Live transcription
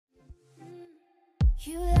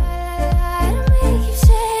You lie to me, keep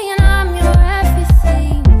saying I'm your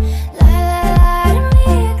everything. Lie to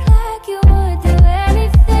me, act like you would do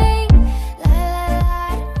anything.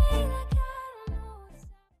 Lie to me, like I don't know.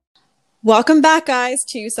 Welcome back, guys,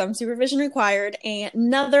 to Some Supervision Required,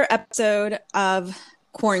 another episode of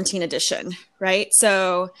Quarantine Edition, right?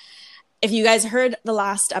 So if you guys heard the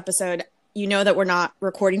last episode, you know that we're not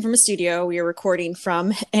recording from a studio. We are recording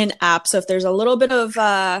from an app. So if there's a little bit of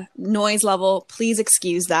noise level, please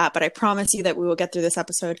excuse that. But I promise you that we will get through this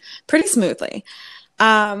episode pretty smoothly.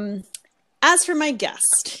 As for my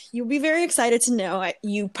guest, you'll be very excited to know.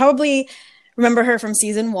 You probably remember her from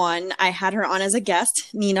season 1. I had her on as a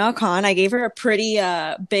guest, Nina Khan. I gave her a pretty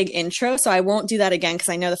big intro, so I won't do that again because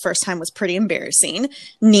I know the first time was pretty embarrassing.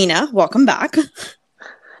 Nina, welcome back.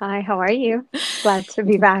 Hi, how are you? Glad to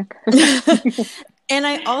be back. And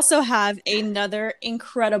I also have another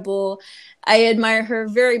incredible, I admire her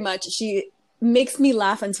very much. She makes me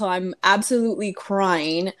laugh until I'm absolutely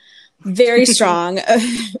crying. Very strong,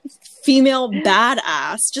 female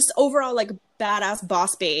badass, just overall like badass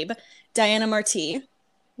boss babe, Diana Marti.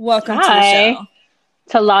 Welcome to the show.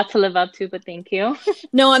 It's a lot to live up to, but thank you.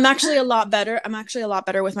 No, I'm actually a lot better. I'm actually a lot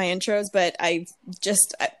better with my intros, but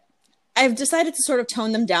I've decided to sort of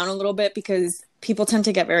tone them down a little bit because people tend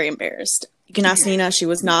to get very embarrassed. You can ask Nina; she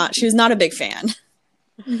was not a big fan.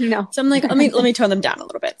 No. So I'm like, let me tone them down a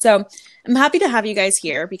little bit. So I'm happy to have you guys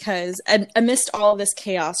here because amidst all of this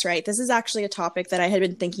chaos, right? This is actually a topic that I had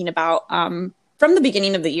been thinking about from the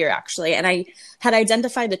beginning of the year, actually, and I had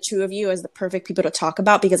identified the two of you as the perfect people to talk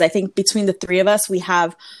about because I think between the three of us, we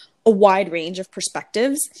have a wide range of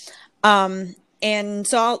perspectives. And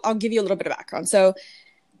so I'll give you a little bit of background. So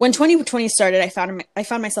when 2020 started, I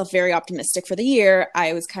found myself very optimistic for the year.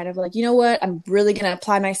 I was kind of like, you know what? I'm really going to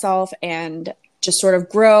apply myself and just sort of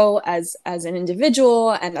grow as an individual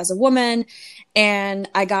and as a woman. And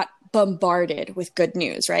I got bombarded with good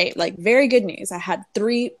news, right? Like very good news. I had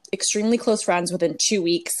 3 extremely close friends within 2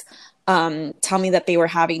 weeks tell me that they were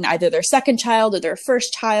having either their second child or their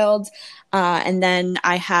first child. And then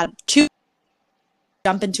I had 2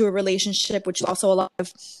 jump into a relationship, which was also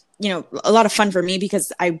a lot of fun for me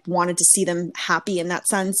because I wanted to see them happy in that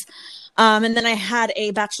sense. And then I had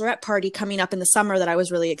a bachelorette party coming up in the summer that I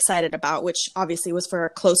was really excited about, which obviously was for a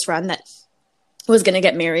close friend that was going to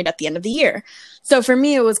get married at the end of the year. So for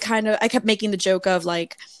me, it was I kept making the joke of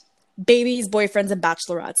like babies, boyfriends, and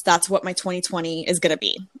bachelorettes. That's what my 2020 is going to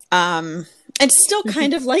be. It's still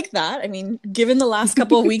kind of like that. I mean, given the last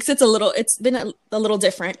couple of weeks, it's been a little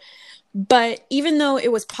different. But even though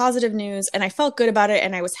it was positive news and I felt good about it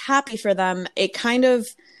and I was happy for them, it kind of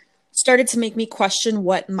started to make me question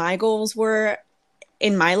what my goals were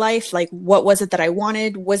in my life. Like, what was it that I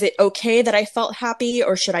wanted? Was it okay that I felt happy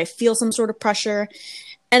or should I feel some sort of pressure?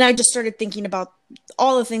 And I just started thinking about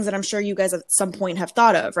all the things that I'm sure you guys at some point have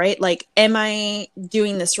thought of, right? Like, am I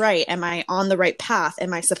doing this right? Am I on the right path?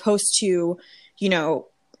 Am I supposed to,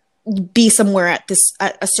 be somewhere at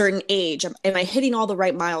a certain age? Am I hitting all the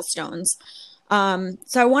right milestones? So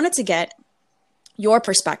I wanted to get your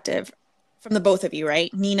perspective from the both of you,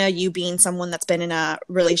 right? Nina, you being someone that's been in a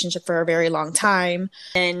relationship for a very long time,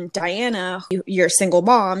 and Diana, you're a single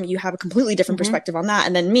mom, you have a completely different perspective on that.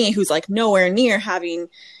 And then me, who's like nowhere near having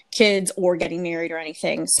kids or getting married or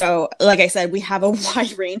anything. So like I said, we have a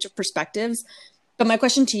wide range of perspectives. But my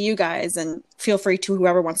question to you guys, and feel free to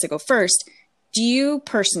whoever wants to go first, do you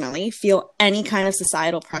personally feel any kind of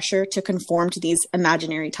societal pressure to conform to these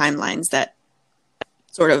imaginary timelines that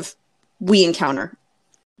sort of we encounter?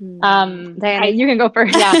 Diana, you can go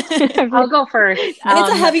first. Yeah, I'll go first. And it's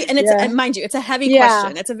a heavy, and mind you, it's a heavy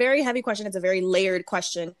question. It's a very heavy question. It's a very layered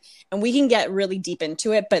question, and we can get really deep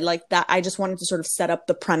into it. But like that, I just wanted to sort of set up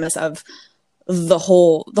the premise of the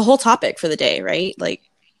whole topic for the day, right? Like,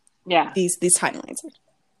 these timelines.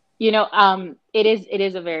 It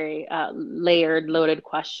is a very layered, loaded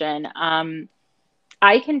question.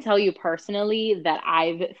 I can tell you personally that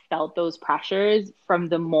I've felt those pressures from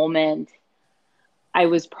the moment I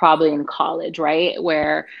was probably in college, right?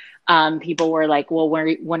 Where people were like, well, when are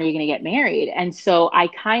you going to get married? And so I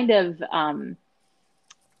kind of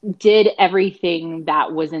did everything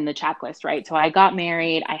that was in the checklist, right? So I got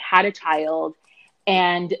married, I had a child,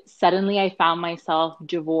 and suddenly I found myself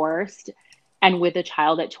divorced and with a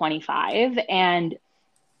child at 25. And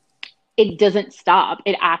it doesn't stop.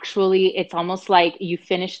 It's almost like you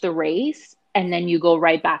finish the race and then you go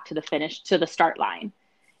right back to the start line.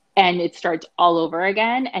 And it starts all over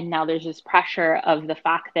again. And now there's this pressure of the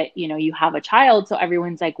fact that, you have a child. So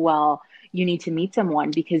everyone's like, well, you need to meet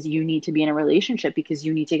someone because you need to be in a relationship because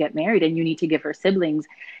you need to get married and you need to give her siblings.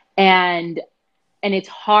 And it's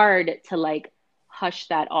hard to like hush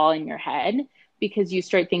that all in your head, because you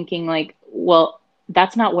start thinking like, well,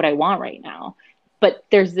 that's not what I want right now. But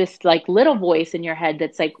there's this like little voice in your head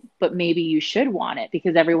that's like, but maybe you should want it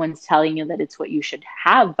because everyone's telling you that it's what you should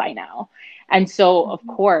have by now. And so, of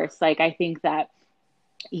course, like I think that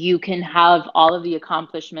you can have all of the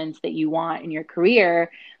accomplishments that you want in your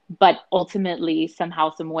career, but ultimately,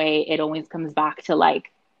 somehow, some way, it always comes back to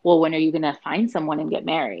like, well, when are you going to find someone and get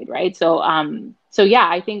married, right? So, so yeah,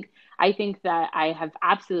 I think that I have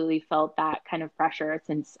absolutely felt that kind of pressure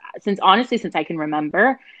since honestly, since I can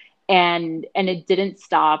remember, and it didn't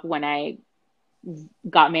stop when I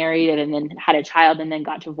got married and then had a child and then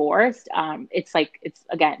got divorced. It's like it's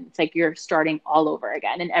like you're starting all over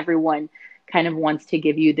again, and everyone kind of wants to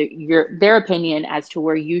give you their opinion as to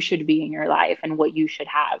where you should be in your life and what you should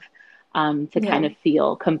have to kind of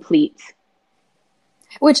feel complete.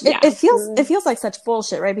 Which it feels like such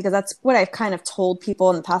bullshit, right? Because that's what I've kind of told people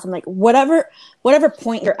in the past. I'm like, whatever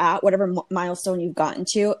point you're at, whatever milestone you've gotten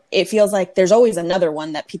to, it feels like there's always another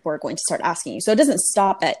one that people are going to start asking you. So it doesn't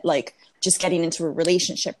stop at like just getting into a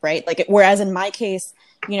relationship, right? Like, whereas in my case,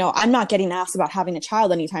 you know, I'm not getting asked about having a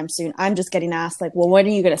child anytime soon. I'm just getting asked like, well, when are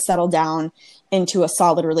you going to settle down into a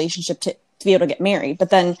solid relationship to be able to get married? But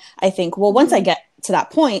then I think, well, once I get to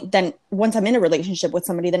that point, then once I'm in a relationship with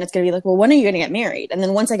somebody, then it's going to be like, well, when are you going to get married? And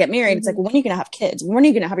then once I get married, it's like, well, when are you going to have kids? When are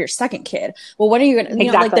you going to have your second kid? Well, when are you going to,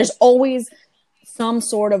 you know, like there's always some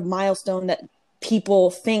sort of milestone that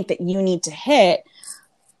people think that you need to hit.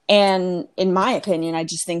 And in my opinion, I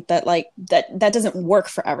just think that like that doesn't work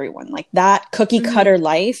for everyone. Like that cookie cutter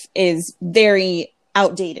life is very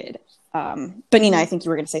outdated. But Nina, I think you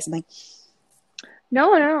were going to say something.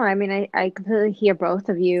 No. I mean, I completely hear both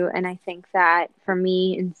of you. And I think that for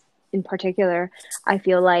me in particular, I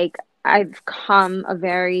feel like I've come a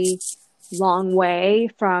very long way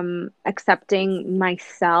from accepting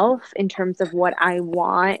myself in terms of what I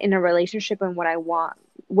want in a relationship and what I want,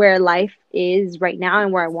 where life is right now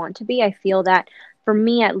and where I want to be. I feel that for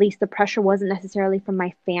me, at least, the pressure wasn't necessarily from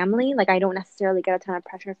my family. Like I don't necessarily get a ton of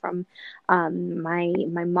pressure from my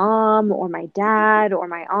mom or my dad or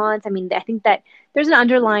my aunts. I mean, I think that there's an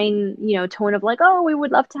underlying, you know, tone of like, oh, we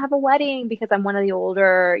would love to have a wedding because I'm one of the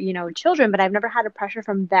older, you know, children, but I've never had a pressure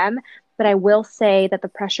from them. But I will say that the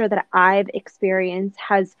pressure that I've experienced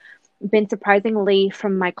has been surprisingly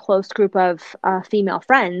from my close group of female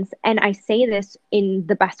friends. And I say this in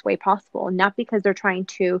the best way possible, not because they're trying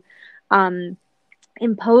to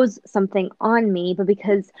impose something on me, but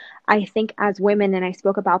because I think as women, and I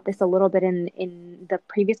spoke about this a little bit in the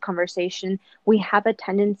previous conversation, we have a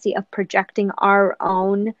tendency of projecting our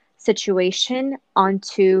own situation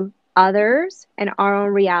onto others and our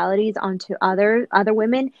own realities onto other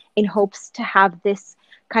women in hopes to have this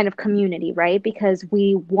kind of community, right? Because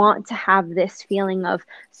we want to have this feeling of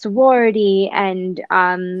sorority and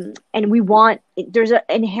we want, there's an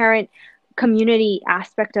inherent community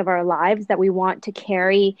aspect of our lives that we want to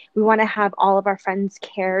carry. We want to have all of our friends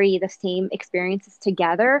carry the same experiences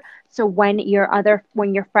together. So when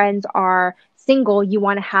your friends are single, you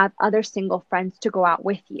want to have other single friends to go out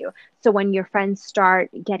with you. So when your friends start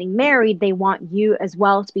getting married, they want you as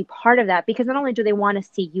well to be part of that, because not only do they want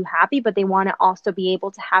to see you happy, but they want to also be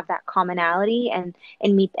able to have that commonality and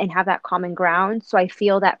meet and have that common ground. So I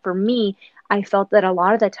feel that for me, I felt that a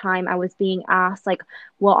lot of the time I was being asked like,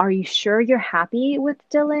 well, are you sure you're happy with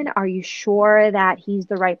Dylan? Are you sure that he's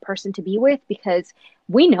the right person to be with? Because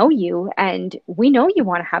we know you and we know you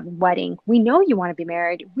want to have a wedding. We know you want to be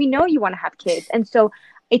married. We know you want to have kids. And so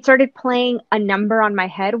it started playing a number on my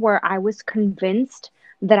head where I was convinced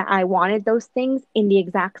that I wanted those things in the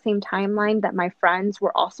exact same timeline that my friends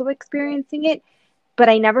were also experiencing it. But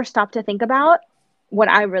I never stopped to think about what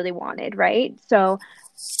I really wanted, right? So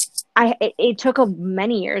it took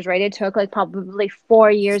many years, right? It took like probably 4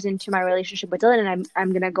 years into my relationship with Dylan, and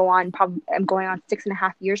I'm going on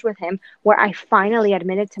 6.5 years with him, where I finally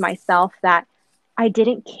admitted to myself that I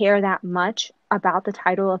didn't care that much about the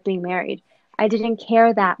title of being married. I didn't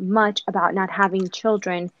care that much about not having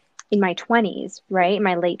children in my 20s, right? In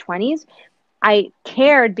my late 20s. I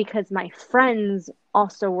cared because my friends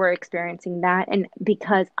also were experiencing that, and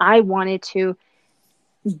because I wanted to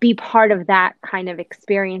be part of that kind of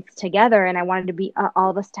experience together, and I wanted to be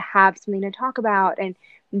all of us to have something to talk about, and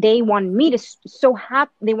they wanted me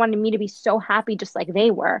to be so happy just like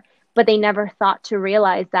they were, but they never thought to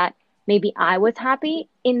realize that maybe I was happy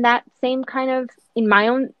in that same kind of in my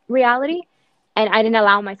own reality, and I didn't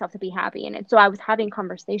allow myself to be happy in it. So I was having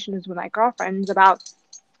conversations with my girlfriends about,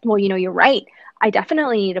 well, you know, you're right. I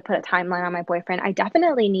definitely need to put a timeline on my boyfriend. I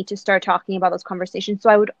definitely need to start talking about those conversations.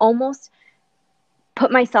 So I would almost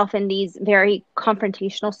put myself in these very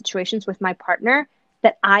confrontational situations with my partner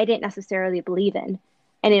that I didn't necessarily believe in.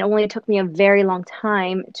 And it only took me a very long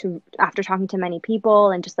time to, after talking to many people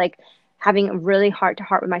and just like having a really heart to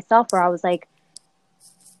heart with myself, where I was like,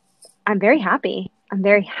 I'm very happy. I'm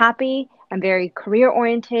very happy. I'm very career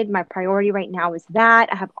oriented. My priority right now is that.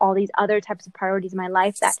 I have all these other types of priorities in my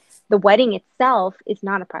life, that the wedding itself is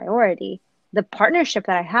not a priority. The partnership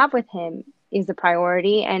that I have with him is a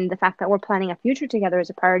priority, and the fact that we're planning a future together is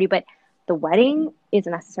a priority, but the wedding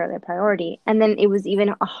isn't necessarily a priority. And then it was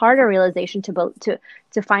even a harder realization to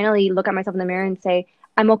finally look at myself in the mirror and say,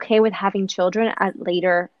 I'm okay with having children at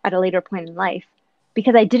a later point in life,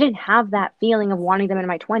 because I didn't have that feeling of wanting them in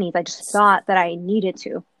my 20s. I just thought that I needed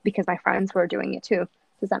to because my friends were doing it too.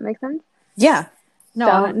 Does that make sense? Yeah.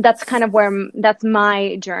 No, So that's kind of where that's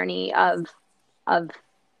my journey of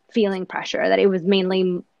feeling pressure. That it was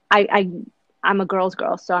mainly I'm a girl's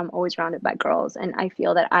girl, so I'm always surrounded by girls, and I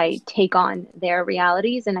feel that I take on their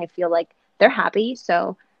realities, and I feel like they're happy,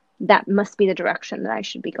 so that must be the direction that I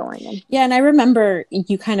should be going in. yeah, and I remember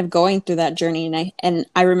you kind of going through that journey, and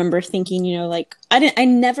I remember thinking, like I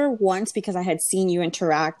never once, because I had seen you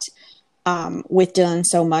interact with Dylan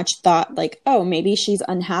so much, thought like, oh, maybe she's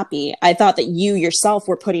unhappy. I thought that you yourself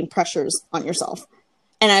were putting pressures on yourself.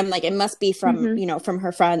 And I'm like, it must be from, from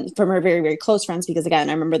her friend, from her very, very close friends. Because again,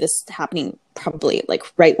 I remember this happening probably like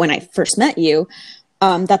right when I first met you,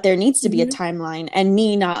 that there needs to be a timeline, and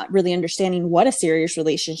me not really understanding what a serious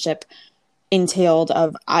relationship entailed.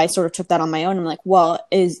 I sort of took that on my own. I'm like, well,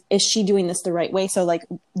 is she doing this the right way? So like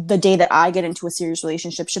the day that I get into a serious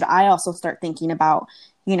relationship, should I also start thinking about,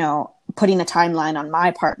 putting a timeline on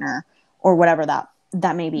my partner or whatever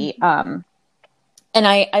that may be. And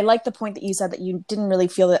I like the point that you said that you didn't really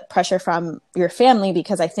feel that pressure from your family,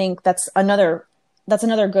 because I think that's another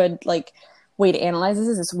good like way to analyze this,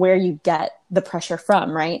 is where you get the pressure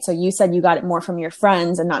from, right? So you said you got it more from your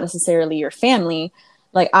friends and not necessarily your family.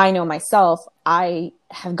 Like I know myself, I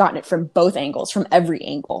have gotten it from both angles, from every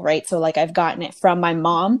angle, right? So like I've gotten it from my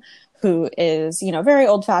mom, who is, very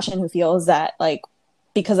old fashioned, who feels that like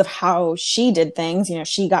because of how she did things,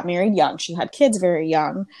 she got married young, she had kids very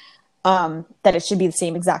young, that it should be the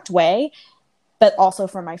same exact way. But also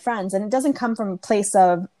for my friends, and it doesn't come from a place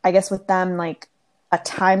of, I guess with them, like a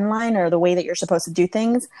timeline or the way that you're supposed to do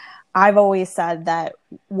things. I've always said that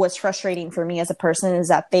what's frustrating for me as a person is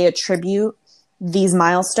that they attribute these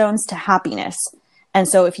milestones to happiness. And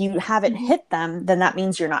so if you haven't hit them, then that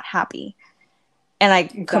means you're not happy. And I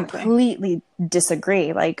completely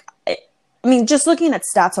disagree. Like, I mean, just looking at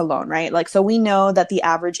stats alone, right? Like, so we know that the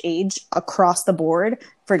average age across the board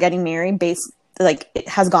for getting married it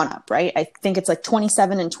has gone up, right? I think it's like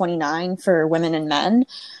 27 and 29 for women and men.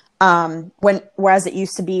 Whereas it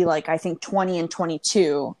used to be like, I think 20 and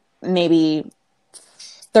 22, maybe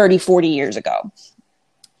 30, 40 years ago.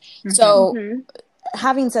 So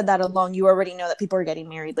having said that alone, you already know that people are getting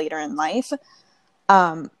married later in life.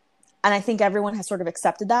 And I think everyone has sort of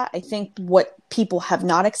accepted that. I think what people have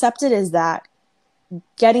not accepted is that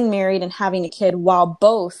getting married and having a kid, while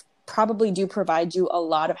both probably do provide you a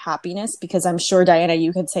lot of happiness, because I'm sure, Diana,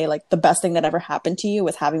 you could say like the best thing that ever happened to you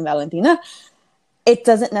was having Valentina. It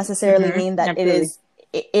doesn't necessarily mean that it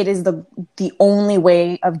is the only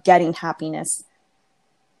way of getting happiness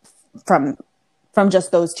from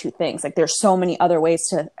just those two things. Like there's so many other ways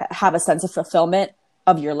to have a sense of fulfillment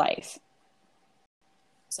of your life.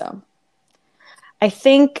 So I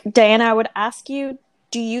think, Diana, I would ask you,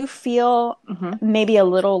 do you feel maybe a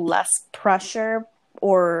little less pressure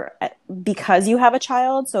or because you have a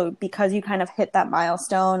child? So because you kind of hit that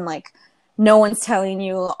milestone, like no one's telling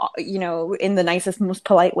you, in the nicest, most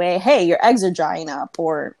polite way, hey, your eggs are drying up,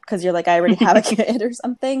 or because you're like, I already have a kid or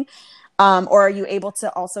something. Or are you able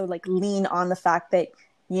to also like lean on the fact that,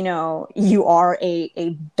 you are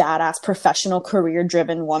a badass professional career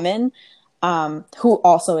driven woman, who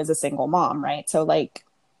also is a single mom, right? So like,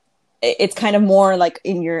 it's kind of more like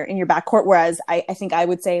in your backcourt. Whereas I think I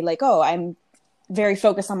would say like, oh, I'm very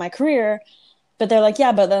focused on my career, but they're like,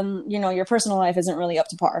 yeah, but then, your personal life isn't really up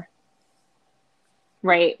to par.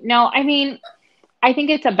 Right. No, I mean, I think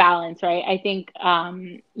it's a balance, right? I think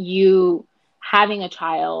you having a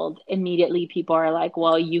child, immediately people are like,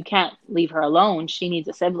 well, you can't leave her alone. She needs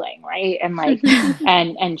a sibling, right? And like,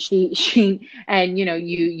 and she, and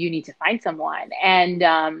you need to find someone. And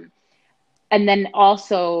then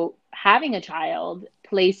also having a child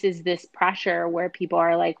places this pressure where people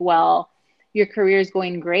are like, well, your career is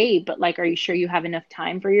going great, but like, are you sure you have enough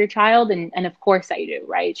time for your child? And of course I do,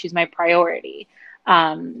 right? She's my priority.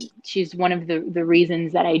 She's one of the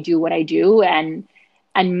reasons that I do what I do, and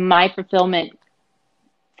my fulfillment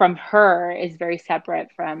from her is very separate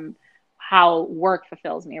from how work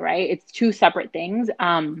fulfills me, right? It's two separate things.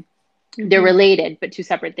 They're related, but two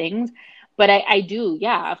separate things. But I do,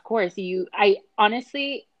 yeah, of course. I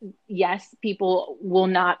honestly, yes, people will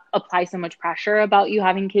not apply so much pressure about you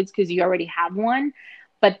having kids because you already have one.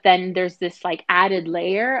 But then there's this like added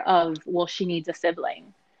layer of, well, she needs a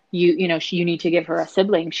sibling. You need to give her a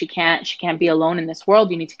sibling. She can't be alone in this world.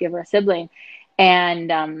 You need to give her a sibling.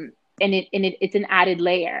 And it's an added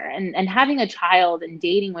layer. And having a child and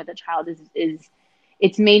dating with a child is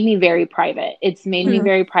it's made me very private. It's made me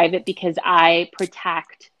very private because I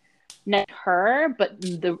protect not her, but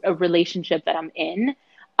the a relationship that I'm in,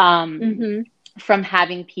 from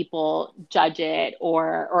having people judge it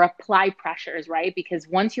or apply pressures, right? Because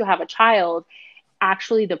once you have a child,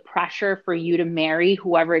 actually the pressure for you to marry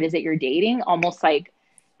whoever it is that you're dating almost like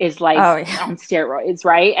is like on steroids,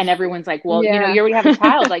 right? And everyone's like, well, you already have a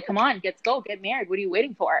child. Like, come on, get married. What are you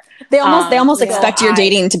waiting for? They almost expect your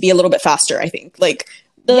dating to be a little bit faster, I think. Like,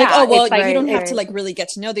 they're like, oh, well, you don't have to like really get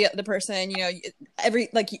to know the person,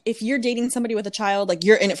 if you're dating somebody with a child, like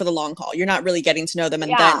you're in it for the long haul. You're not really getting to know them.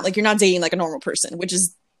 And then like, you're not dating like a normal person, which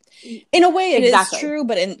is in a way it is true.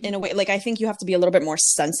 But in a way, like, I think you have to be a little bit more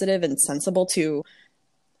sensitive and sensible to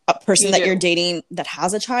a person that you're dating that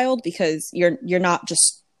has a child, because you're not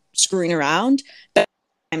just screwing around. But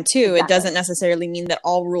too, it doesn't necessarily mean that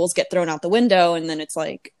all rules get thrown out the window. And then it's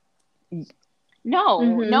like, no.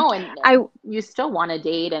 And you still want to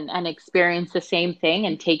date and experience the same thing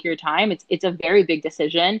and take your time. It's a very big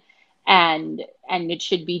decision, and it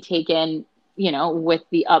should be taken, with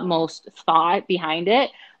the utmost thought behind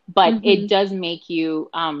it. But it does make you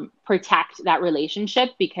protect that relationship,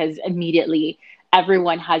 because immediately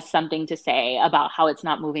everyone has something to say about how it's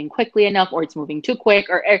not moving quickly enough, or it's moving too quick,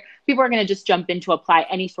 or people are going to just jump in to apply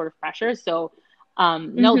any sort of pressure. So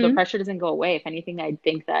no, the pressure doesn't go away. If anything, I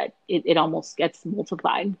think that it almost gets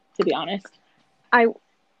multiplied, to be honest.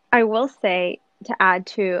 I will say, to add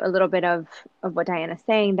to a little bit of what Diana's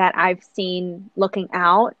saying, that I've seen, looking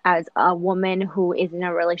out as a woman who is in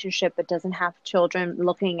a relationship but doesn't have children,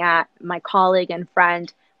 looking at my colleague and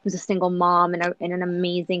friend who's a single mom and an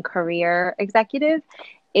amazing career executive,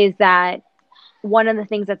 is that one of the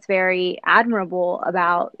things that's very admirable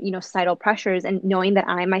about, societal pressures, and knowing that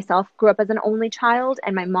I myself grew up as an only child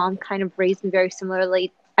and my mom kind of raised me very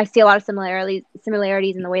similarly. I see a lot of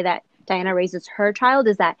similarities in the way that Diana raises her child,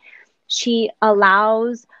 is that she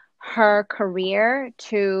allows her career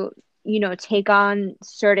to, take on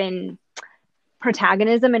certain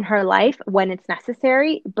protagonism in her life when it's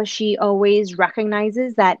necessary, but she always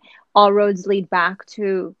recognizes that all roads lead back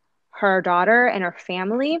to her daughter and her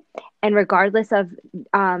family. And regardless of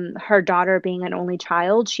her daughter being an only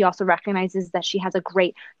child, she also recognizes that she has a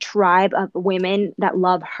great tribe of women that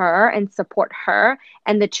love her and support her.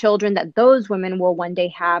 And the children that those women will one day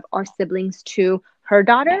have are siblings to her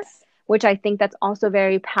daughter, which I think that's also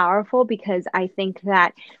very powerful, because I think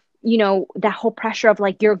that, that whole pressure of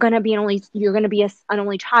like, you're going to be an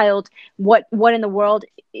only child. What in the world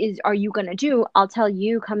are you going to do? I'll tell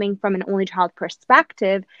you, coming from an only child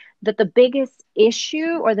perspective, that the biggest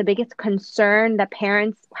issue or the biggest concern that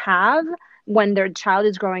parents have when their child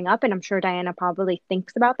is growing up, and I'm sure Diana probably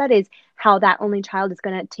thinks about that, is how that only child is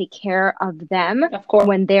going to take care of them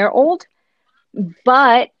when they're old.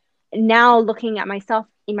 But now, looking at myself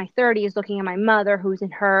in my 30s, looking at my mother who's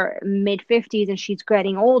in her mid 50s and she's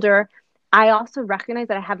getting older, I also recognize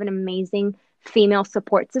that I have an amazing female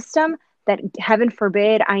support system, that heaven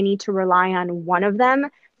forbid I need to rely on one of them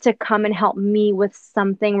to come and help me with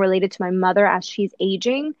something related to my mother as she's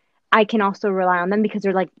aging. I can also rely on them, because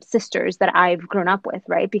they're like sisters that I've grown up with,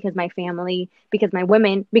 right? Because my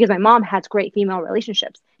mom has great female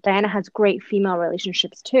relationships. Diana has great female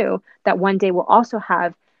relationships too, that one day will also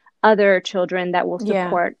have other children that will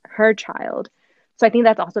support her child. So I think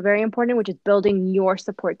that's also very important, which is building your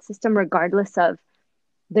support system regardless of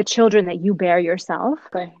the children that you bear yourself.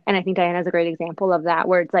 Okay. And I think Diana's a great example of that,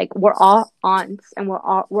 where it's like, we're all aunts, and we're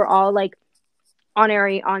all like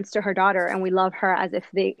honorary aunts to her daughter, and we love her as if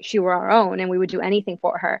she were our own, and we would do anything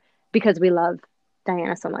for her because we love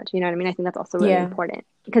Diana so much. You know what I mean? I think that's also really important,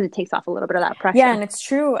 because it takes off a little bit of that pressure. Yeah, and it's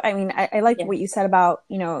true. I mean, I like what you said about,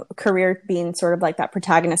 career being sort of like that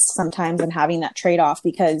protagonist sometimes, and having that trade-off,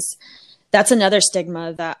 because that's another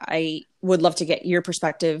stigma that I would love to get your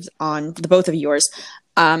perspectives on, the both of yours,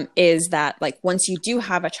 is that like, once you do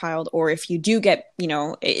have a child, or if you do get,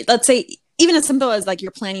 let's say even as simple as like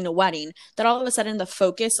you're planning a wedding, that all of a sudden the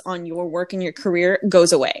focus on your work and your career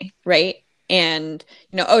goes away, right? And,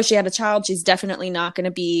 she had a child, she's definitely not going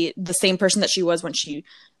to be the same person that she was when she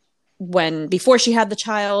before she had the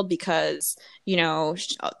child, because,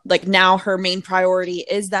 like now her main priority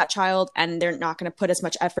is that child and they're not going to put as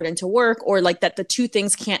much effort into work, or like that the two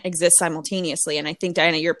things can't exist simultaneously. And I think,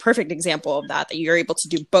 Diana, you're a perfect example of that you're able to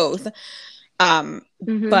do both.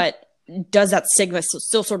 But does that stigma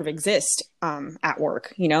still sort of exist at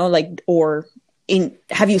work,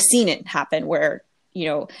 have you seen it happen where,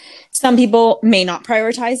 some people may not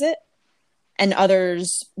prioritize it and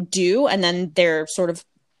others do, and then they're sort of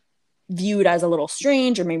viewed as a little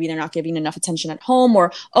strange, or maybe they're not giving enough attention at home,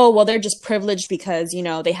 or, oh, well, they're just privileged because,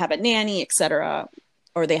 they have a nanny, etc.,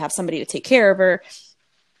 or they have somebody to take care of her.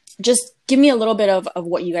 Just give me a little bit of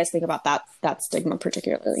what you guys think about that stigma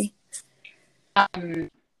particularly.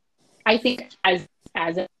 I think as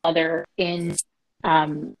a mother in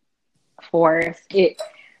force,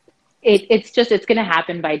 it's going to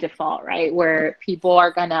happen by default, right? Where people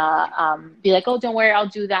are going to be like, oh, don't worry, I'll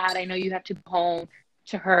do that. I know you have to go home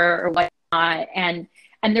to her or whatnot. And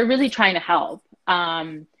they're really trying to help.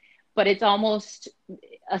 But it's almost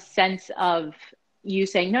a sense of you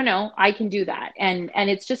saying, no, I can do that. And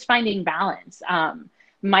it's just finding balance.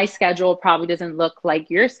 My schedule probably doesn't look like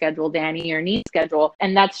your schedule, Danny, or Nee's schedule.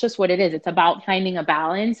 And that's just what it is. It's about finding a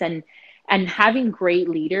balance and having great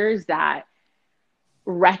leaders that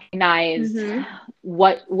recognize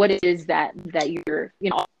what it is that you're,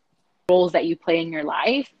 roles that you play in your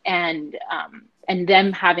life, and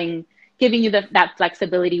them giving you that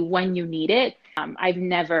flexibility when you need it. I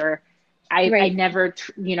never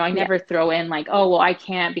throw in like, oh, well, I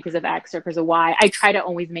can't because of X or because of Y. I try to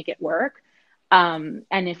always make it work. And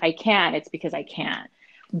if I can, it's because I can.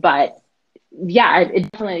 But yeah,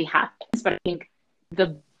 it definitely happens. But I think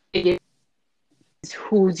the biggest is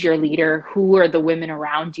who's your leader, who are the women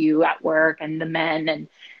around you at work, and the men,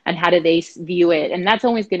 and how do they view it? And that's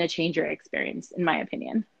always going to change your experience, in my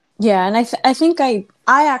opinion. Yeah, and I think I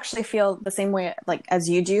actually feel the same way like as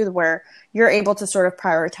you do, where you're able to sort of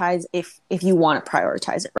prioritize if you want to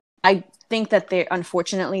prioritize it. I think that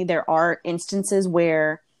unfortunately there are instances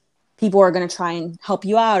where people are going to try and help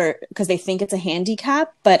you out, or because they think it's a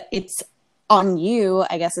handicap, but it's on you,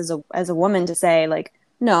 I guess, as a woman to say like,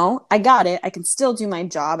 no, I got it. I can still do my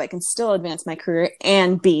job. I can still advance my career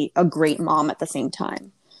and be a great mom at the same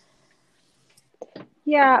time.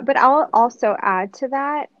 Yeah, but I'll also add to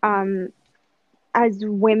that. As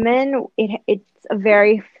women, it's a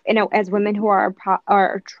very, as women who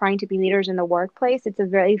are trying to be leaders in the workplace, it's a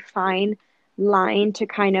very fine line to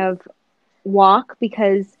kind of walk,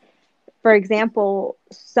 because, for example,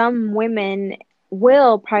 some women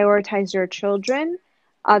will prioritize their children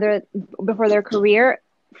before their career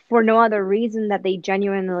for no other reason that they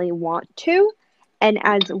genuinely want to. And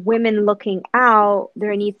as women looking out,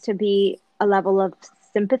 there needs to be a level of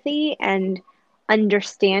sympathy and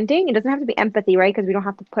understanding. It doesn't have to be empathy, right? Because we don't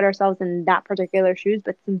have to put ourselves in that particular shoes,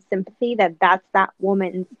 but some sympathy that's that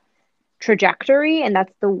woman's trajectory, and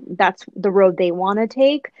that's the road they want to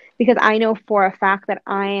take. Because I know for a fact that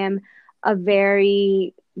I am a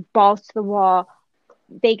very balls to the wall,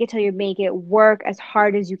 fake it till you make it, work as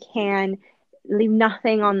hard as you can, leave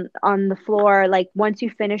nothing on the floor. Like, once you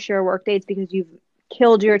finish your work day, it's because you've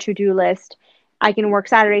killed your to-do list. I can work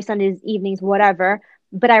Saturdays, Sundays, evenings, whatever.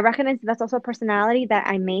 But I recognize that's also a personality that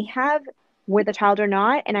I may have with a child or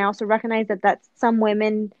not. And I also recognize that some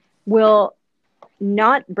women will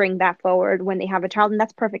not bring that forward when they have a child, and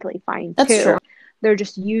that's perfectly fine too. That's true.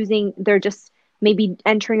 They're just maybe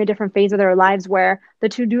entering a different phase of their lives where the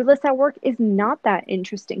to-do list at work is not that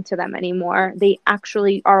interesting to them anymore. They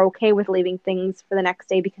actually are okay with leaving things for the next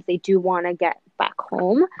day because they do want to get back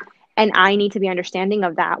home. And I need to be understanding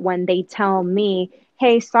of that when they tell me,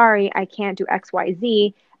 hey, sorry, I can't do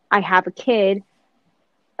XYZ. I have a kid.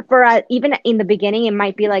 Even in the beginning, it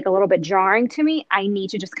might be like a little bit jarring to me. I need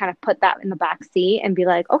to just kind of put that in the back seat and be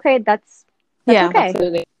like, okay, that's okay.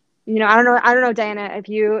 Absolutely. I don't know, Diana, if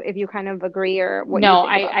you kind of agree or what. No, you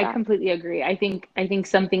think about I that. completely agree. I think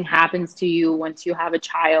something happens to you once you have a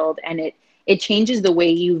child, and it changes the way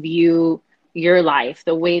you view your life,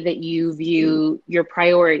 the way that you view your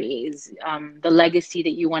priorities, the legacy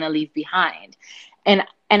that you want to leave behind. And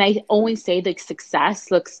I always say that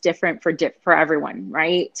success looks different for everyone,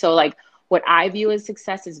 right? So like what I view as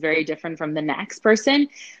success is very different from the next person,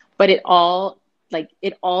 but it all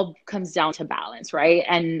comes down to balance, right?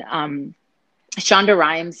 And Shonda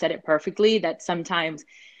Rhimes said it perfectly, that sometimes,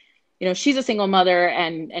 she's a single mother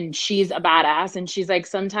and she's a badass. And she's like,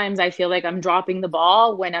 sometimes I feel like I'm dropping the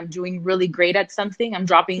ball when I'm doing really great at something. I'm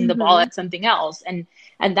dropping the ball at something else. And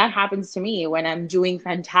that happens to me when I'm doing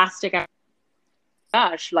fantastic.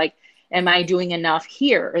 Gosh, like, am I doing enough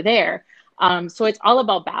here or there? So it's all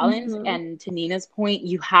about balance. Mm-hmm. And to Nina's point,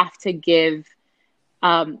 you have to give,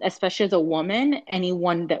 especially as a woman,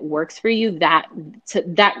 anyone that works for you, that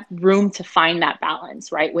room to find that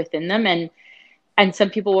balance right within them. And some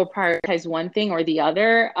people will prioritize one thing or the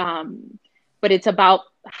other. But it's about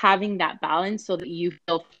having that balance so that you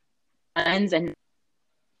feel friends and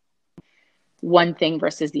one thing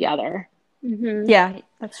versus the other. Mm-hmm. Yeah,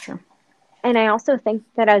 that's true. And I also think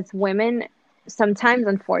that as women, sometimes,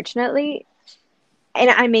 unfortunately, and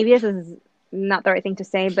I maybe this is not the right thing to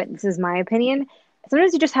say, but this is my opinion.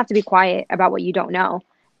 Sometimes you just have to be quiet about what you don't know.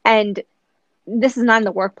 And this is not in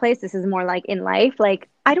the workplace. This is more like in life. Like,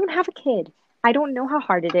 I don't have a kid. I don't know how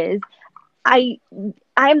hard it is. I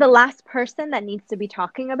I am the last person that needs to be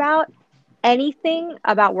talking about anything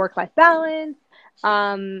about work-life balance,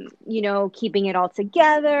 keeping it all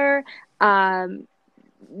together. Um,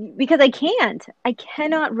 because I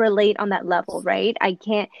cannot relate on that level, right? I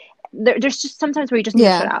can't, there's just sometimes where you just need to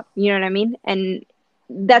Yeah. shut up, you know what I mean? And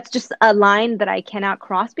that's just a line that I cannot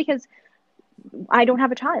cross because I don't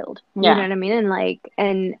have a child, you know Yeah. what I mean?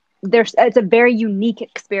 And it's a very unique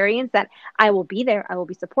experience that I will be there. I will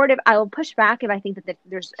be supportive. I will push back if I think that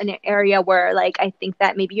there's an area where like, I think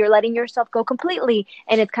that maybe you're letting yourself go completely.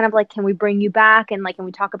 And it's kind of like, can we bring you back? And like, can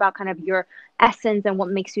we talk about kind of your essence and what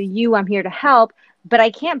makes you you? I'm here to help, but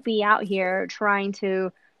I can't be out here trying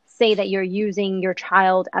to say that you're using your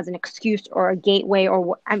child as an excuse or a gateway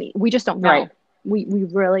I mean, we just don't know. Right. We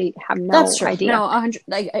really have That's no true. idea. No, 100.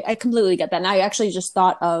 I completely get that. And I actually just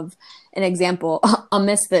thought of an example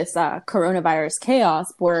amidst this coronavirus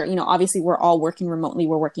chaos where, obviously we're all working remotely,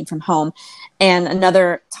 we're working from home. And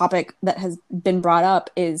another topic that has been brought up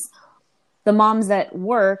is the moms that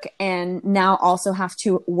work and now also have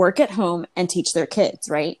to work at home and teach their kids,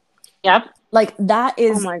 right? Yep. Like that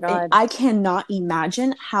is, Oh my God. I cannot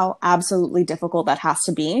imagine how absolutely difficult that has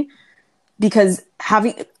to be because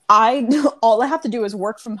all I have to do is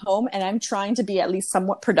work from home and I'm trying to be at least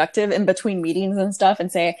somewhat productive in between meetings and stuff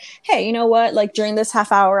and say, hey, you know what? Like during this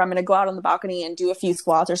half hour, I'm going to go out on the balcony and do a few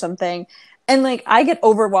squats or something. And like, I get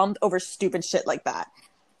overwhelmed over stupid shit like that.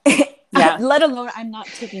 Yeah. Let alone I'm not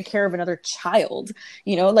taking care of another child,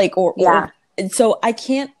 Yeah. and so I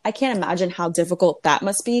can't imagine how difficult that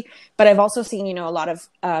must be. But I've also seen, a lot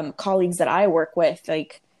of colleagues that I work with,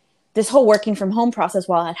 like, this whole working from home process,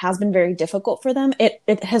 while it has been very difficult for them,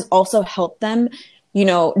 it has also helped them,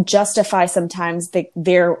 justify sometimes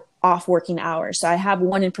their off working hours. So I have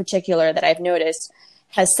one in particular that I've noticed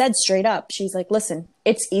has said straight up, she's like, listen,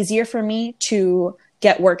 it's easier for me to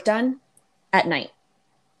get work done at night,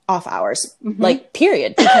 off hours, like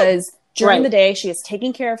period, because during Right. the day, she is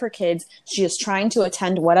taking care of her kids. She is trying to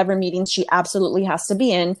attend whatever meetings she absolutely has to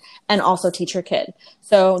be in and also teach her kid.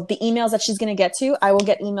 So the emails that she's going to get to, I will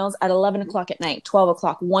get emails at 11 o'clock at night, 12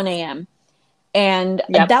 o'clock, 1 a.m. And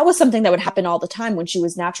Yep. that was something that would happen all the time when she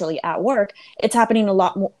was naturally at work. It's happening a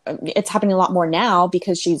lot more. It's happening a lot more now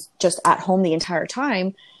because she's just at home the entire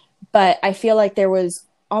time. But I feel like there was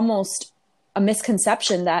almost a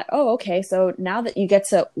misconception that, oh, okay, so now that you get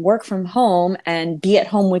to work from home and be at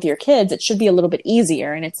home with your kids, it should be a little bit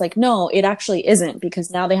easier. And it's like, no, it actually isn't,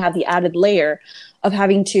 because now they have the added layer of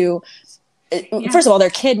having to, first of all, their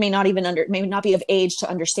kid may not be of age to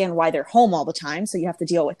understand why they're home all the time. So you have to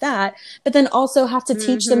deal with that, but then also have to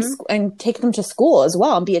teach them and take them to school as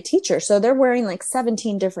well and be a teacher. So they're wearing like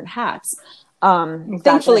 17 different hats. Exactly.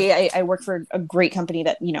 Thankfully I work for a great company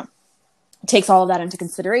that, takes all of that into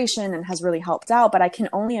consideration and has really helped out. But I can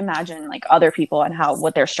only imagine like other people and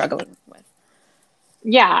what they're struggling with.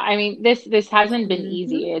 Yeah, I mean, this hasn't been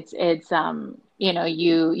easy. It's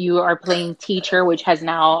you are playing teacher, which has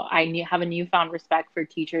now have a newfound respect for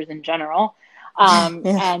teachers in general. Yeah.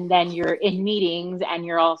 And then you're in meetings and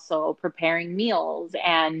you're also preparing meals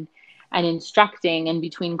and instructing in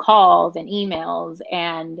between calls and emails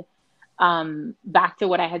and back to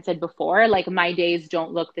what I had said before, like my days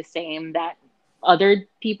don't look the same that other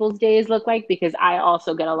people's days look like, because I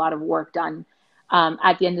also get a lot of work done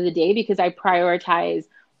at the end of the day, because I prioritize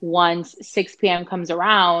once 6 p.m. comes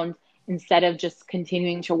around, instead of just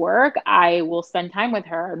continuing to work, I will spend time with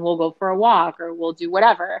her and we'll go for a walk or we'll do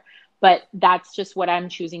whatever. But that's just what I'm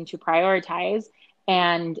choosing to prioritize.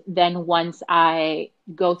 And then once I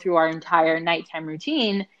go through our entire nighttime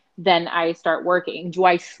routine, then I start working. Do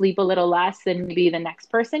I sleep a little less than maybe the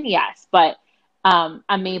next person? Yes. But I'm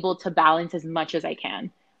able to balance as much as I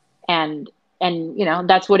can. And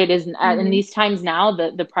that's what it is. In these times now,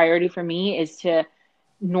 the priority for me is to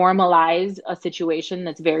normalize a situation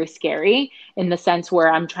that's very scary, in the sense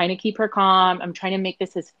where I'm trying to keep her calm. I'm trying to make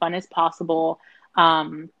this as fun as possible.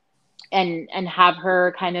 and have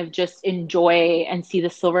her kind of just enjoy and see the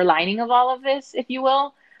silver lining of all of this, if you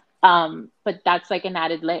will. But that's like an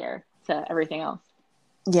added layer to everything else.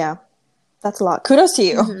 Yeah, that's a lot. Kudos to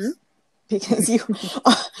you. Mm-hmm. Because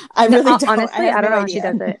I really don't. Honestly, I don't know how she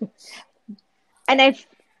idea. does it. And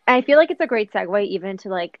I feel like it's a great segue even to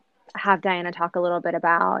like have Diana talk a little bit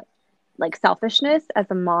about like selfishness as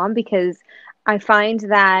a mom, because I find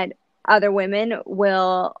that other women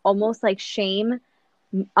will almost like shame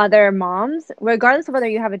other moms, regardless of whether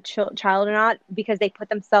you have a child or not, because they put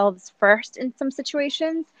themselves first in some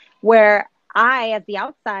situations where I, at the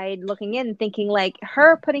outside looking in, thinking like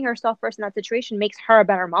her putting herself first in that situation makes her a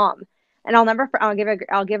better mom. And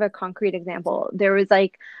I'll give a concrete example. There was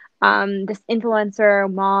like this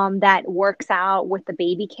influencer mom that works out with the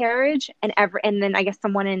baby carriage, and then I guess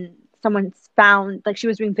someone found like she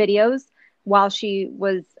was doing videos while she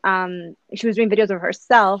was doing videos of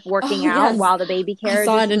herself working out while the baby carriage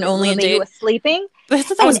was sleeping. I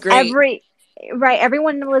thought that was great.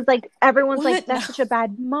 Everyone's like, that's such a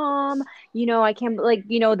bad mom. I can't, like,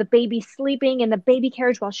 the baby's sleeping in the baby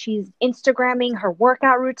carriage while she's Instagramming her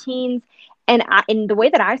workout routines. And in the way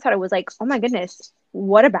that I thought it was like, oh my goodness,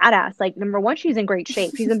 what a badass. Like, number one, she's in great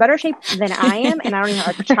shape. She's in better shape than I am. And I don't even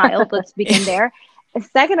have a child. Let's begin there.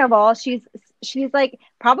 Second of all, she's like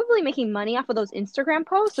probably making money off of those Instagram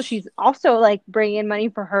posts. So she's also like bringing in money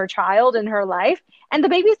for her child and her life. And the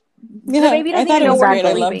baby doesn't even know where I'm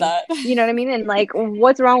leaving. You know what I mean? And like,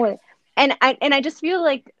 what's wrong with it? And I just feel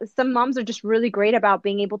like some moms are just really great about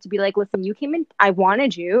being able to be like, listen, you came in, I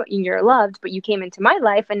wanted you and you're loved, but you came into my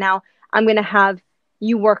life and now I'm going to have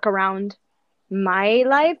you work around my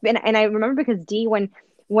life. And I remember because Dee, when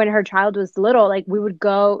her child was little, like we would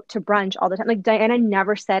go to brunch all the time. Like Diana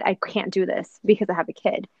never said, I can't do this because I have a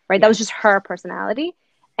kid, right? Yeah. That was just her personality.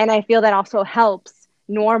 And I feel that also helps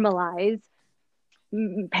normalize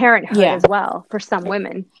parenthood as well for some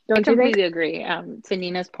women. I completely agree. To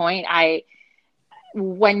Nina's point,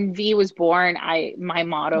 when V was born, my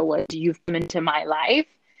motto was, you've come into my life.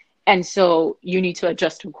 And so you need to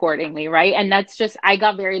adjust accordingly, right? And that's just, I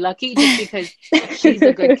got very lucky just because she's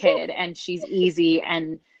a good kid and she's easy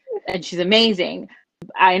and she's amazing.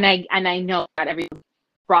 And I know that everyone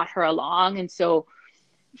brought her along. And so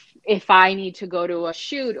if I need to go to a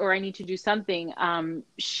shoot or I need to do something,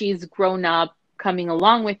 she's grown up coming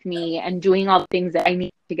along with me and doing all the things that I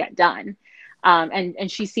need to get done.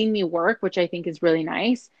 And she's seen me work, which I think is really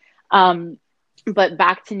nice. But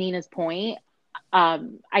back to Nina's point,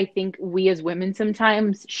 I think we as women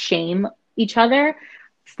sometimes shame each other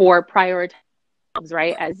for prioritizing,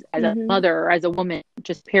 right? As a mother or as a woman,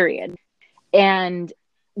 just period. And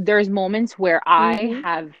there's moments where I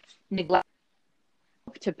have neglected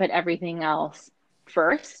to put everything else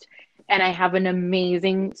first. And I have an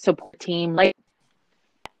amazing support team, like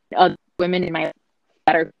other women in my life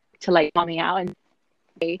that are to like call me out and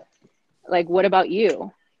say, like, what about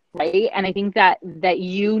you? Right. And I think that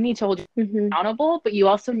you need to hold yourself accountable, but you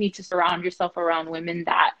also need to surround yourself around women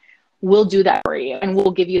that will do that for you and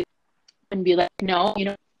will give you and be like, no,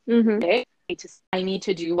 I need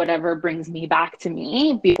to do whatever brings me back to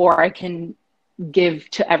me before I can give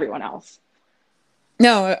to everyone else.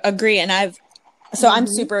 No, agree. And I'm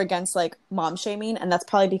super against like mom shaming. And that's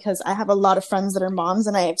probably because I have a lot of friends that are moms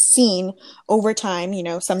and I have seen over time,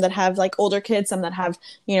 some that have like older kids, some that have,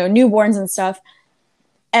 newborns and stuff.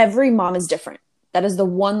 Every mom is different. That is the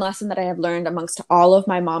one lesson that I have learned amongst all of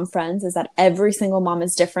my mom friends is that every single mom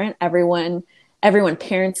is different. Everyone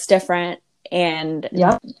parents different. And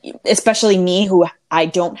especially me, who I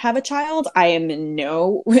don't have a child, I am in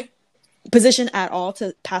no position at all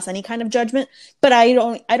to pass any kind of judgment, but I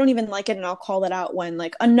don't even like it. And I'll call it out when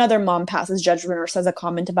like another mom passes judgment or says a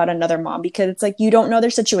comment about another mom, because it's like, you don't know their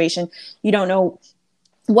situation. You don't know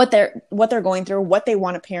what they're going through, what they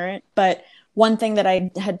want to parent. But one thing that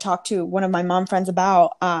I had talked to one of my mom friends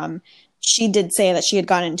about, she did say that she had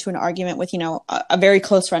gotten into an argument with, a very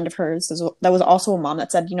close friend of hers that was also a mom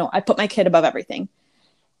that said, I put my kid above everything.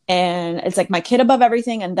 And it's like my kid above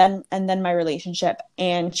everything and then my relationship.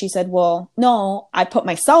 And she said, well, no, I put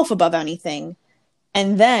myself above anything.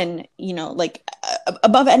 And then, like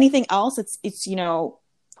above anything else, it's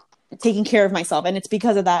taking care of myself. And it's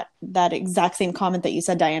because of that exact same comment that you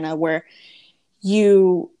said, Diana, where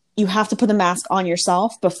you have to put the mask on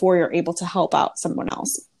yourself before you're able to help out someone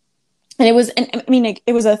else. And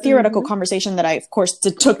it was a theoretical conversation that I, of course,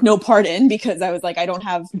 took no part in because I was like, I don't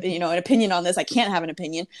have, an opinion on this. I can't have an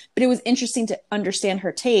opinion. But it was interesting to understand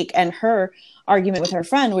her take and her argument with her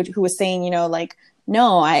friend, who was saying, no,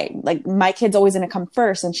 my kid's always going to come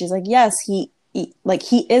first. And she's like, yes, like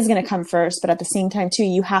he is going to come first, but at the same time too,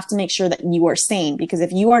 you have to make sure that you are sane, because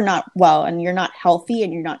if you are not well and you're not healthy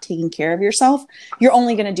and you're not taking care of yourself, you're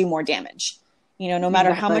only going to do more damage. No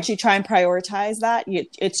matter how much you try and prioritize that,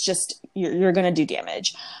 it's just, you're going to do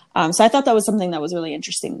damage. So I thought that was something that was really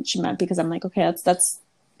interesting that she meant, because I'm like, okay, that's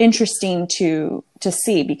interesting to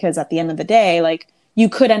see, because at the end of the day, like, you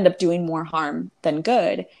could end up doing more harm than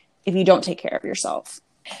good if you don't take care of yourself.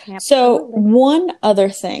 Absolutely. So one other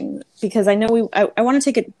thing, because I know I want to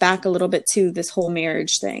take it back a little bit to this whole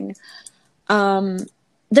marriage thing.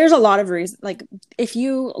 There's a lot of reasons, like if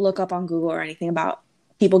you look up on Google or anything about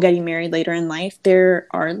people getting married later in life, there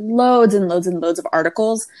are loads and loads and loads of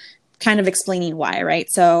articles kind of explaining why, right?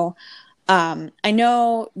 So I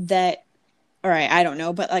know that, or I don't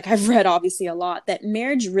know, but like I've read obviously a lot that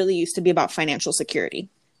marriage really used to be about financial security.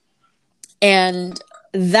 And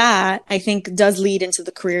that I think does lead into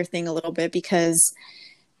the career thing a little bit, because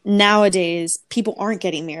nowadays people aren't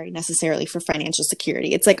getting married necessarily for financial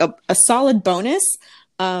security. It's like a solid bonus.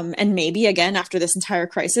 And maybe again, after this entire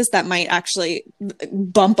crisis, that might actually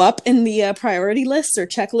bump up in the priority list or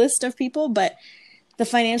checklist of people. But the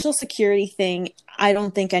financial security thing, I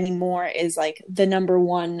don't think anymore is like the number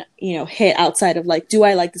one, hit outside of like, do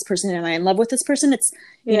I like this person? Am I in love with this person? It's,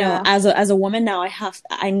 as a woman now,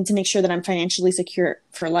 I need to make sure that I'm financially secure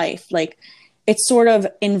for life. Like, it's sort of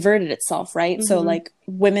inverted itself, right? Mm-hmm. So like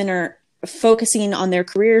women are focusing on their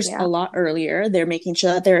careers a lot earlier. They're making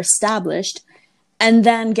sure that they're established, and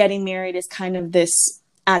then getting married is kind of this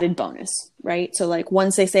added bonus, right? So like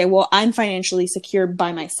once they say, well, I'm financially secure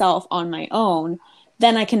by myself on my own,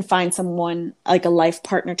 then I can find someone like a life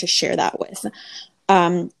partner to share that with.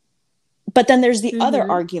 But then there's the other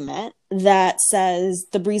argument that says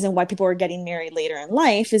the reason why people are getting married later in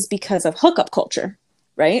life is because of hookup culture,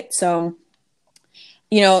 right? So,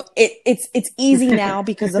 it's easy now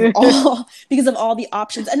because of all the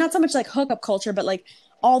options, and not so much like hookup culture, but like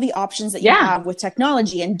all the options that you have with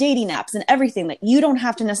technology and dating apps and everything, that you don't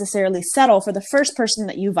have to necessarily settle for the first person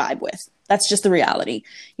that you vibe with. That's just the reality.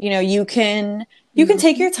 You can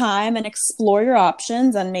take your time and explore your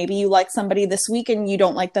options, and maybe you like somebody this week and you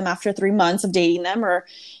don't like them after 3 months of dating them, or,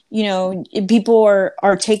 people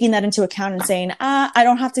are taking that into account and saying, I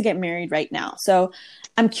don't have to get married right now. So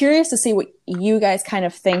I'm curious to see what you guys kind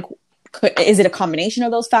of think. Is it a combination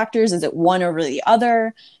of those factors? Is it one over the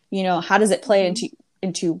other? How does it play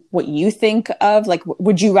into what you think of? Like,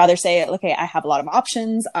 would you rather say, okay, I have a lot of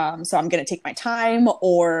options, so I'm going to take my time?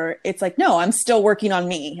 Or it's like, no, I'm still working on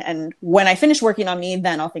me, and when I finish working on me,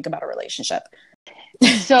 then I'll think about a relationship.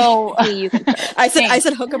 So I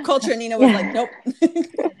said hookup culture, and Nina was like, nope.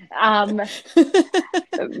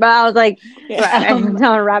 But I was like, I'm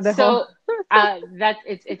down a rabbit hole.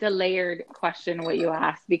 It's a layered question what you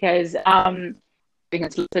asked, because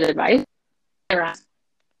it's solicited advice.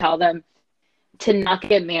 Tell them to not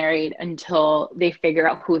get married until they figure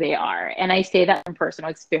out who they are. And I say that from personal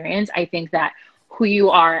experience. I think that who you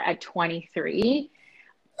are at 23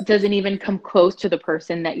 doesn't even come close to the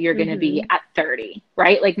person that you're going to be at 30,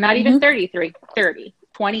 right? Like not even 33, 30,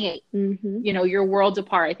 28. You're worlds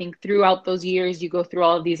apart. I think throughout those years, you go through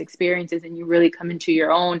all of these experiences and you really come into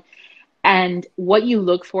your own. And what you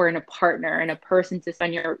look for in a partner and a person to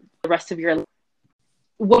spend the rest of your life,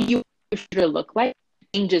 what you should look like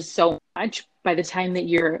changes so much by the time that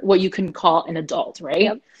you're what you can call an adult, right?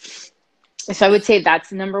 Yep. So I would say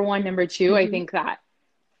that's number one. Number two, I think that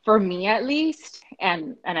for me at least,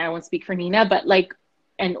 and I won't speak for Nina, but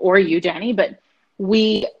or you, Jenny, but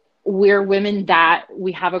we're women that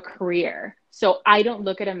we have a career. So I don't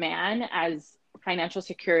look at a man as financial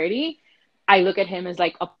security. I look at him as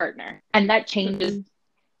like a partner, and that changes.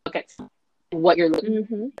 Look at what you're looking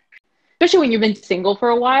for. Especially when you've been single for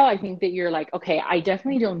a while, I think that you're like, okay, I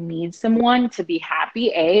definitely don't need someone to be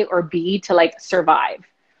happy, A, or B, to like survive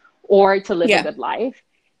or to live a good life.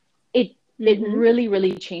 It really,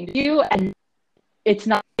 really changes you. And it's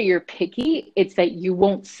not that you're picky, it's that you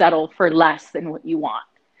won't settle for less than what you want.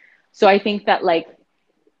 So I think that like,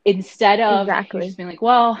 instead of just being like,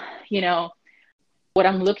 well, what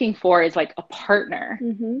I'm looking for is like a partner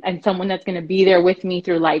and someone that's going to be there with me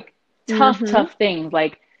through like tough things,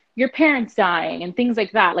 like your parents dying and things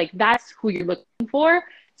like that. Like that's who you're looking for.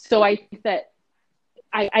 So I think that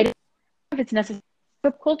I don't know if it's necessary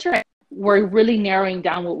for culture. We're really narrowing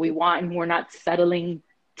down what we want, and we're not settling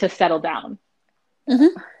to settle down.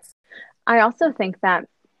 I also think that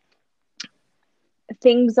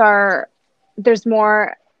there's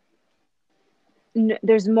more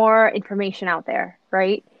information out there,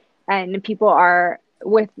 right? And people are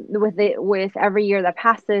with every year that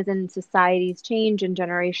passes and societies change and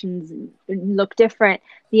generations look different,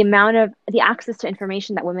 the access to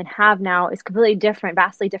information that women have now is completely different,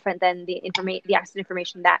 vastly different than the access to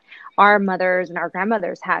information that our mothers and our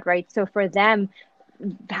grandmothers had, right? So for them,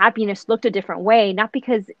 happiness looked a different way, not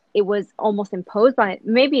because it was almost imposed by,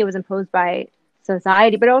 maybe it was imposed by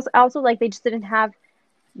society, but also like they just didn't have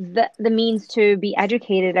the means to be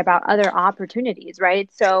educated about other opportunities, right?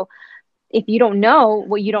 So if you don't know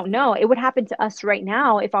what you don't know, it would happen to us right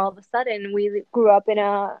now if all of a sudden we grew up in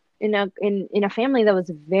a family that was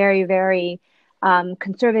very, very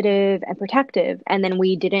conservative and protective, and then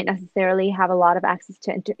we didn't necessarily have a lot of access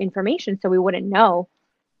to information, so we wouldn't know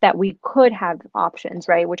that we could have options,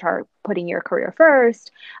 right? Which are putting your career first,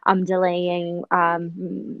 delaying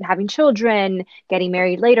having children, getting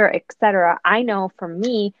married later, etc. I know for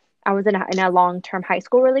me, I was in a long-term high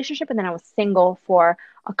school relationship, and then I was single for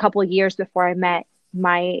a couple of years before I met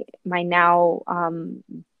my now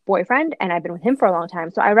boyfriend, and I've been with him for a long time.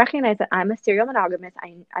 So I recognize that I'm a serial monogamist.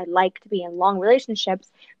 I like to be in long relationships,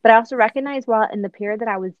 but I also recognize while in the period that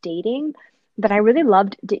I was dating that I really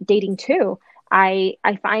loved dating too. I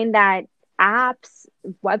find that apps,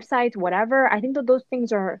 websites, whatever, I think that those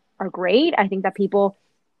things are great. I think that people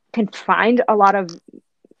can find a lot of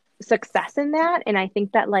success in that. And I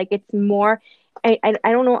think that like it's more, I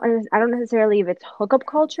don't know, I don't necessarily if it's hookup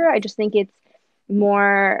culture. I just think it's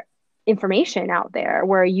more information out there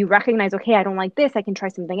where you recognize, okay, I don't like this, I can try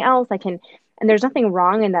something else. And there's nothing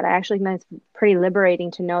wrong in that. I actually think it's pretty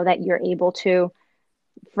liberating to know that you're able to,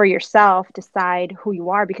 for yourself, decide who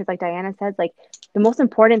you are, because like Diana says, like the most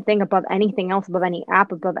important thing above anything else, above any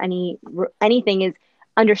app, above anything is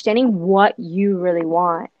understanding what you really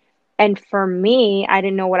want. And for me, I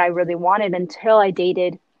didn't know what I really wanted until I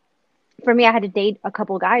dated. For me, I had to date a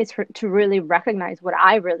couple guys to really recognize what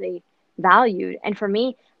I really valued. And for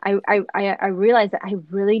me, I realized that I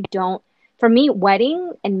really don't, for me,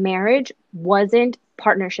 wedding and marriage wasn't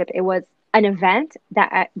partnership. It was an event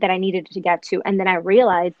that I needed to get to. And then I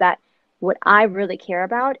realized that what I really care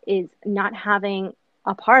about is not having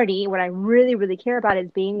a party. What I really, really care about is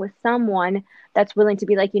being with someone that's willing to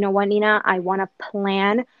be like, you know what, Nina, I want to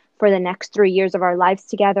plan for the next 3 years of our lives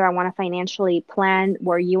together. I want to financially plan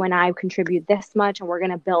where you and I contribute this much and we're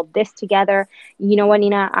going to build this together. You know what,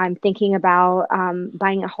 Nina, I'm thinking about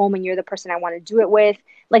buying a home and you're the person I want to do it with.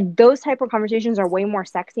 Like those type of conversations are way more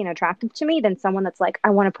sexy and attractive to me than someone that's like,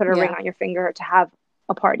 I want to put a ring on your finger to have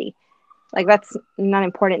a party. Like that's not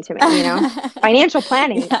important to me, you know? Financial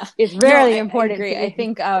planning is really important. I agree. I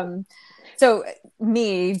think, so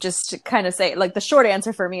me, just to kind of say, like the short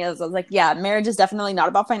answer for me is I was like, yeah, marriage is definitely not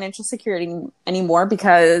about financial security anymore,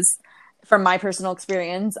 because from my personal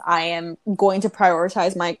experience, I am going to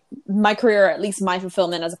prioritize my career, or at least my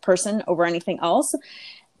fulfillment as a person, over anything else.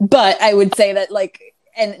 But I would say that like,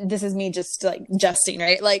 and this is me just like jesting,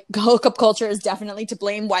 right? Like hookup culture is definitely to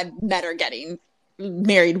blame why men are getting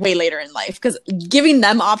married way later in life, because giving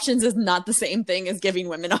them options is not the same thing as giving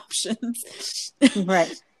women options.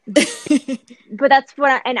 Right. But that's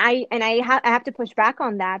what I have to push back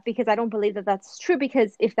on that, because I don't believe that that's true,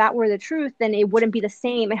 because if that were the truth, then it wouldn't be the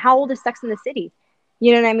same. And how old is Sex in the City?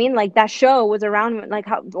 You know what I mean? Like that show was around like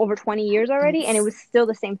over 20 years already, and it was still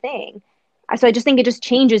the same thing. So I just think it just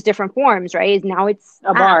changes different forms, right? Now it's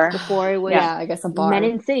a bar. Before it was, I guess a bar. Men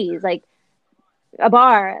in Cities, like a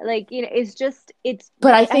bar, like, you know, it's just, it's.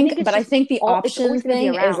 But I think the option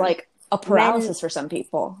thing is like a paralysis for some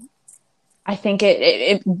people. I think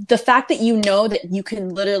it the fact that you know that you can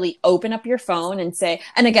literally open up your phone and say,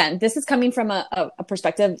 and again, this is coming from a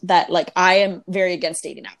perspective that like I am very against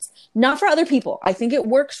dating apps. Not for other people. I think it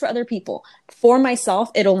works for other people. For myself,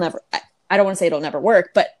 it'll never, I don't want to say it'll never work,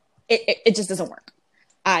 but it just doesn't work.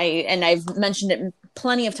 I've mentioned it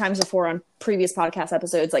plenty of times before on previous podcast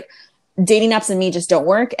episodes, like dating apps and me just don't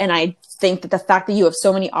work. And I think that the fact that you have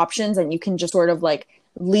so many options and you can just sort of like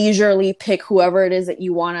leisurely pick whoever it is that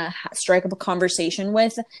you want to strike up a conversation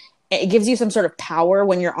with, it gives you some sort of power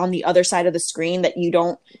when you're on the other side of the screen that you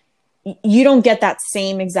don't get that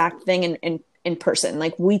same exact thing in person.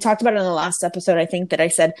 Like we talked about it in the last episode, I think, that I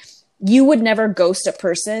said you would never ghost a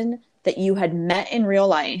person that you had met in real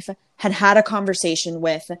life, had a conversation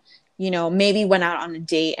with, you know, maybe went out on a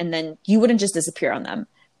date, and then you wouldn't just disappear on them.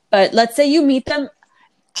 But let's say you meet them.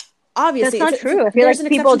 Obviously, that's not true. I feel like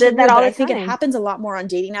people did that all the time. I think it happens a lot more on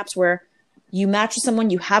dating apps where you match with someone,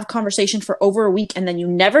 you have conversation for over a week, and then you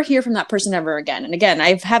never hear from that person ever again. And again,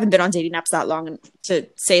 I haven't been on dating apps that long to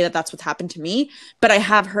say that that's what's happened to me, but I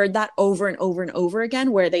have heard that over and over and over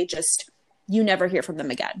again, where they you never hear from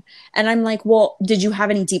them again. And I'm like, well, did you have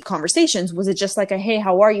any deep conversations? Was it just like a, hey,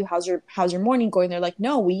 how are you? How's your morning going? They're like,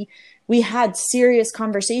 no, we had serious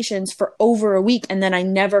conversations for over a week, and then I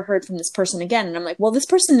never heard from this person again. And I'm like, well, this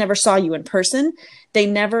person never saw you in person. They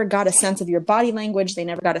never got a sense of your body language. They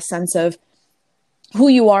never got a sense of who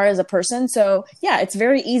you are as a person. So yeah, it's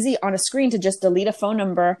very easy on a screen to just delete a phone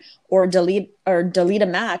number or delete a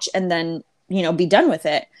match and then, be done with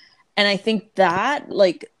it. And I think that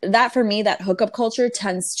for me, that hookup culture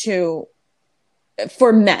tends to,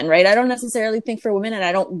 for men, right? I don't necessarily think for women, and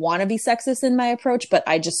I don't want to be sexist in my approach, but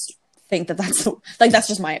I just think that that's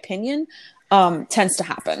just my opinion, tends to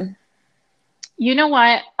happen. You know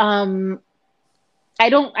what? I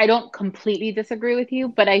don't completely disagree with you,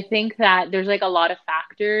 but I think that there's like a lot of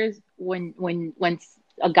factors when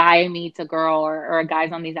a guy meets a girl or a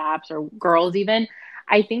guy's on these apps or girls even.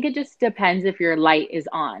 I think it just depends if your light is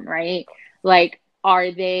on, right? Like,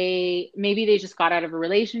 maybe they just got out of a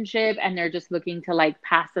relationship and they're just looking to like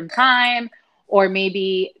pass some time, or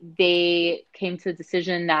maybe they came to the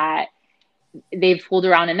decision that they've fooled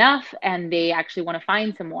around enough and they actually want to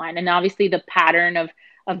find someone. And obviously the pattern of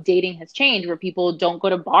dating has changed, where people don't go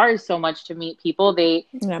to bars so much to meet people.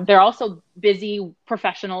 They're also busy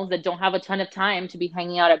professionals that don't have a ton of time to be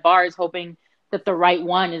hanging out at bars hoping that the right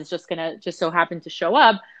one is just gonna just so happen to show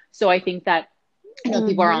up. So I think that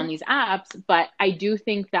people are on these apps, but I do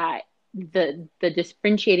think that the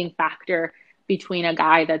differentiating factor between a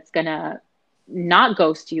guy that's gonna not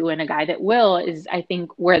ghost you and a guy that will is, I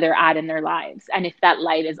think, where they're at in their lives, and if that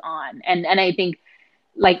light is on. And I think,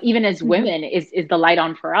 like, even as women, is the light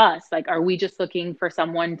on for us? Like, are we just looking for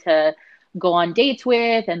someone to go on dates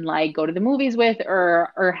with and like go to the movies with,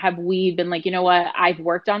 or have we been like, you know what, I've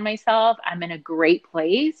worked on myself, I'm in a great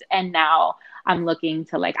place, and now I'm looking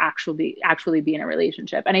to like actually be in a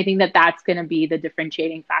relationship? And I think that that's going to be the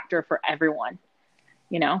differentiating factor for everyone.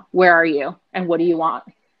 Where are you and what do you want?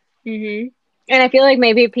 And I feel like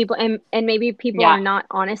maybe people are not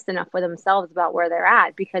honest enough with themselves about where they're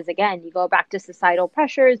at, because again, you go back to societal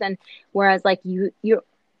pressures, and whereas like you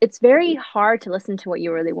it's very hard to listen to what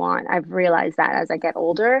you really want. I've realized that as I get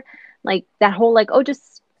older, like that whole like, oh,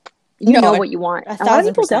 just know what you want. A lot of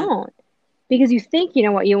people don't, because you think you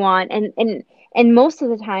know what you want, and most of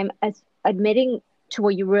the time, as admitting to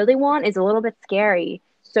what you really want is a little bit scary.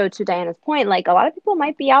 So to Diana's point, like a lot of people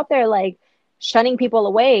might be out there like shunning people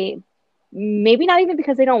away, maybe not even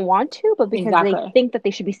because they don't want to, but because they think that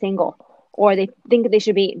they should be single, or they think that they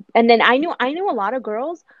should be. And then I knew a lot of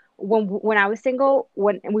girls when I was single,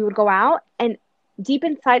 when we would go out, and deep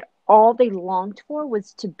inside, all they longed for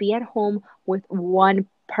was to be at home with one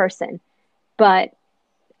person. But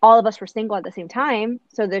all of us were single at the same time,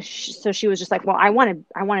 so she was just like, well, I want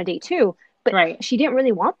to date too, but she didn't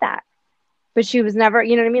really want that. But she was never,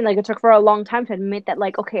 you know what I mean? Like, it took her a long time to admit that,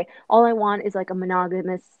 like, okay, all I want is like a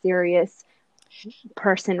monogamous, serious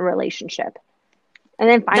person relationship. And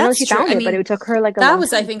then finally she found it, but it took her like a long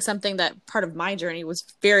time. I think, something that part of my journey was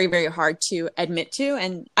very, very hard to admit to.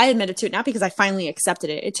 And I admitted to it now because I finally accepted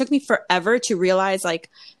it. It took me forever to realize, like,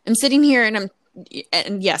 I'm sitting here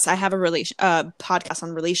and yes, I have a podcast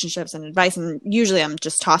on relationships and advice, and usually I'm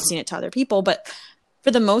just tossing it to other people. But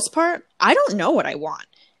for the most part, I don't know what I want.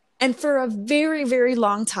 And for a very, very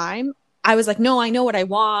long time, I was like, no, I know what I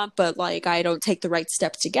want, but like, I don't take the right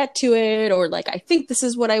steps to get to it. Or like, I think this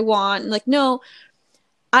is what I want. And like, no,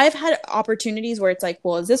 I've had opportunities where it's like,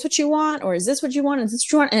 well, is this what you want? Or is this what you want? Is this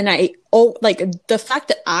what you want? And like the fact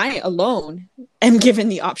that I alone am given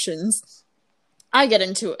the options, I get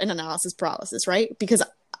into an analysis paralysis, right? Because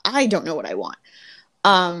I don't know what I want.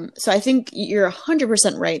 So I think you're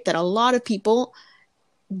 100% right that a lot of people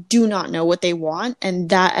do not know what they want, and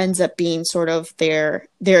that ends up being sort of their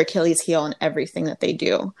Achilles heel in everything that they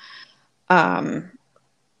do. And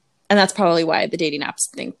that's probably why the dating apps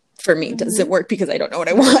thing for me doesn't work, because I don't know what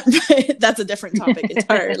I want. That's a different topic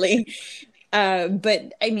entirely.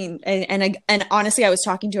 But I mean, and honestly, I was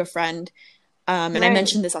talking to a friend, and I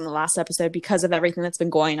mentioned this on the last episode, because of everything that's been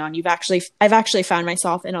going on. I've actually found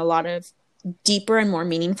myself in a lot of deeper and more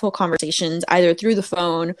meaningful conversations, either through the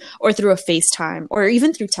phone or through a FaceTime or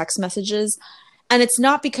even through text messages. And it's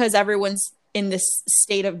not because everyone's in this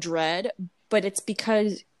state of dread, but it's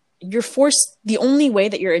because you're forced. The only way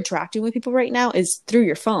that you're interacting with people right now is through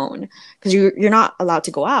your phone, because you're not allowed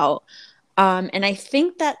to go out. And I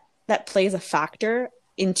think that plays a factor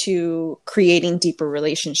into creating deeper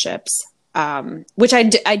relationships, which I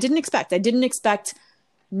didn't expect. I didn't expect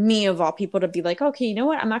me, of all people, to be like, okay, you know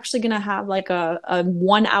what? I'm actually going to have like a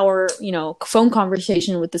 1 hour, phone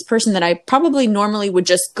conversation with this person that I probably normally would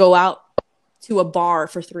just go out to a bar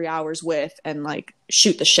for 3 hours with and like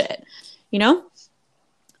shoot the shit. you know?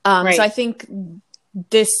 So Right. I think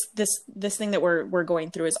this thing that we're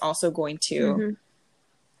going through is also going to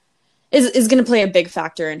is going to play a big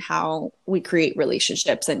factor in how we create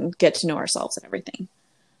relationships and get to know ourselves and everything.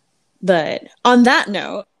 But on that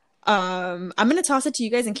note, I'm going to toss it to you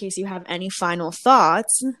guys in case you have any final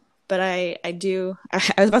thoughts. But I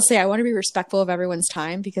was about to say, I want to be respectful of everyone's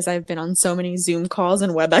time because I've been on so many Zoom calls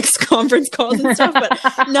and WebEx conference calls and stuff, but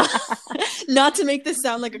not to make this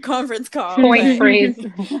sound like a conference call. Point phrase.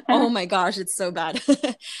 Oh my gosh, it's so bad.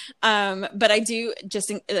 But I do just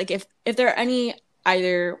think, like, if there are any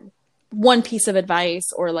either one piece of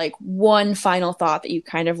advice or like one final thought that you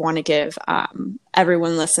kind of want to give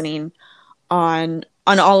everyone listening on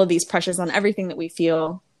all of these pressures, on everything that we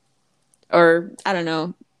feel, or I don't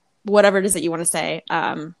know, whatever it is that you want to say.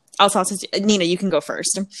 I'll toss it to Nina. You can go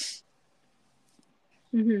first.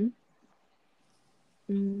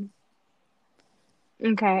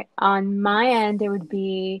 Okay, on my end, it would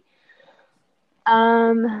be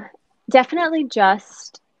definitely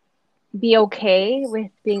just be okay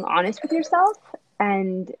with being honest with yourself,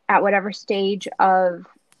 and at whatever stage of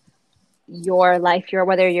your life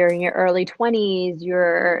whether you're in your early 20s,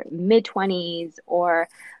 your mid 20s, or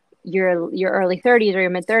your early 30s or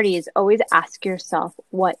your mid 30s, always ask yourself,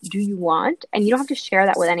 what do you want? And you don't have to share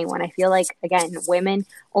that with anyone. I feel like, again, women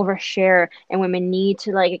overshare, and women need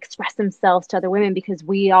to like express themselves to other women because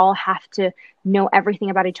we all have to know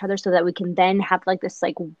everything about each other so that we can then have like this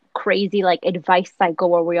like crazy like advice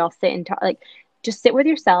cycle where we all sit and talk. Like, just sit with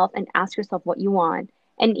yourself and ask yourself what you want.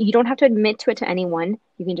 And you don't have to admit to it to anyone.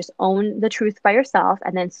 You can just own the truth by yourself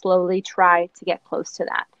and then slowly try to get close to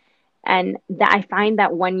that. And that I find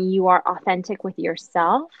that when you are authentic with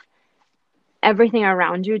yourself, everything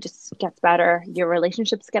around you just gets better. Your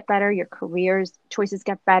relationships get better. Your careers choices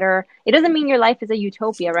get better. It doesn't mean your life is a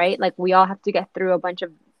utopia, right? Like, we all have to get through a bunch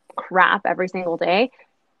of crap every single day.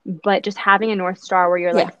 But just having a North Star where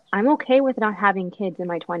you're like, I'm okay with not having kids in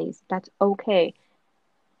my 20s. That's okay.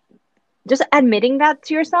 Just admitting that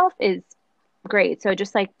to yourself is great. So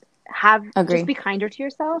just like just be kinder to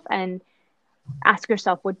yourself and ask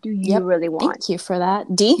yourself, what do you really want? Thank you for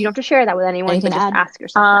that. Dee? You don't have to share that with anyone, but just ask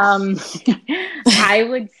yourself I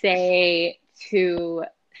would say to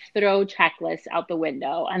throw checklists out the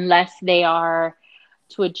window unless they are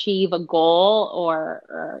to achieve a goal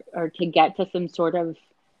or to get to some sort of,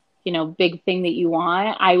 you know, big thing that you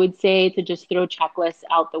want. I would say to just throw checklists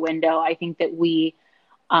out the window. I think that we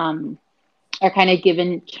are kind of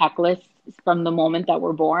given checklists from the moment that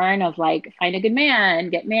we're born of like, find a good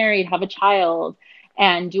man, get married, have a child,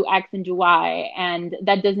 and do X and do Y. And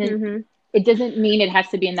that doesn't, it doesn't mean it has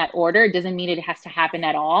to be in that order. It doesn't mean it has to happen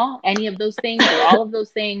at all. Any of those things or all of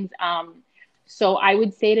those things. So I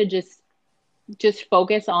would say to just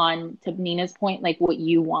focus on, to Nina's point, like what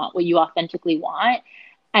you want, what you authentically want.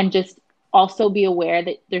 And just also be aware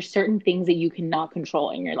that there's certain things that you cannot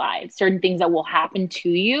control in your life, certain things that will happen to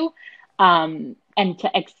you. And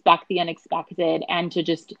to expect the unexpected and to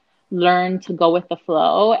just learn to go with the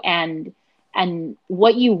flow, and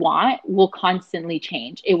what you want will constantly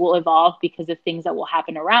change. It will evolve because of things that will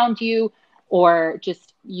happen around you, or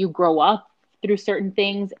just you grow up through certain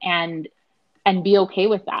things, and be okay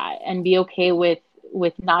with that, and be okay with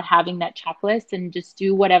not having that checklist, and just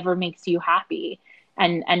do whatever makes you happy,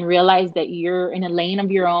 and realize that you're in a lane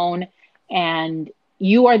of your own, and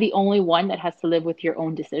you are the only one that has to live with your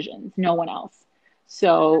own decisions, no one else.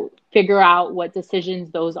 So figure out what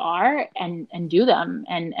decisions those are and do them,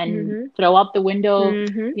 and throw out the window,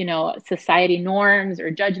 you know, society norms or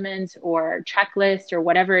judgments or checklists or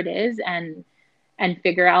whatever it is, and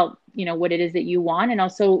figure out, you know, what it is that you want. And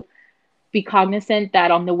also be cognizant that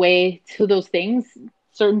on the way to those things,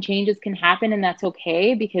 certain changes can happen, and that's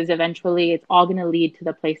okay, because eventually it's all going to lead to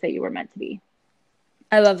the place that you were meant to be.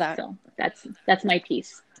 I love that. So that's my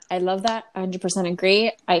piece. I love that. 100%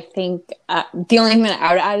 agree. I think the only thing that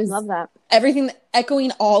I would add is love that. Everything,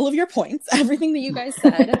 echoing all of your points, everything that you guys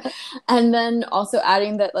said. And then also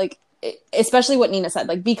adding that, like, especially what Nina said,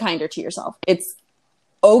 like, be kinder to yourself. It's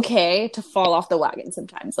okay to fall off the wagon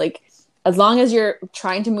sometimes. Like, as long as you're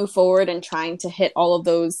trying to move forward and trying to hit all of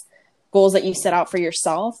those goals that you set out for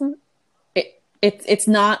yourself, it's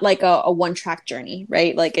not like a one-track journey,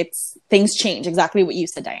 right? Like, things change. Exactly what you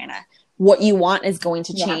said, Diana. What you want is going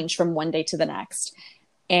to change from one day to the next.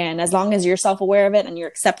 And as long as you're self-aware of it and you're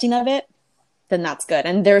accepting of it, then that's good.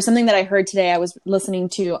 And there was something that I heard today. I was listening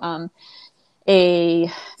to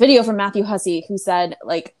a video from Matthew Hussey, who said,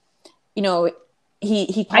 like, you know,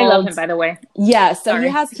 he called, I love him, by the way. Yeah. So Sorry.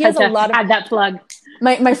 he has a lot of, add that plug.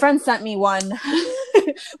 My friend sent me one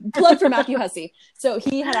Plug for Matthew Hussey. So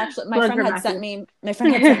he had actually, my Plug friend for had Matthew. sent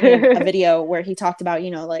me a video where he talked about,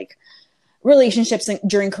 like relationships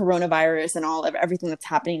during coronavirus and all of everything that's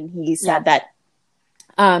happening. He said that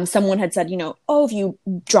someone had said, oh, if you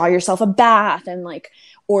draw yourself a bath and like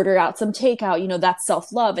order out some takeout, that's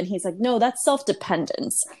self-love. And he's like, no, that's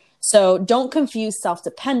self-dependence. So don't confuse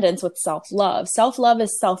self-dependence with self-love. Self-love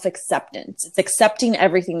is self-acceptance. It's accepting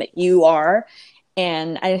everything that you are.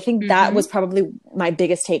 And I think that was probably my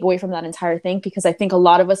biggest takeaway from that entire thing, because I think a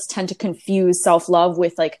lot of us tend to confuse self-love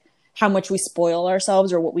with like how much we spoil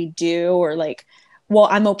ourselves or what we do, or like, well,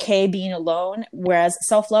 I'm okay being alone. Whereas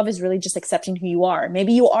self-love is really just accepting who you are.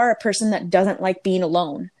 Maybe you are a person that doesn't like being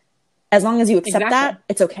alone. As long as you accept that,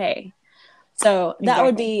 it's okay. So that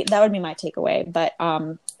would be my takeaway. But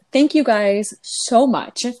thank you guys so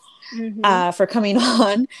much for coming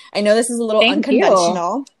on. I know this is a little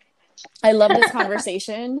unconventional. I love this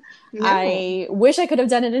conversation. I wish I could have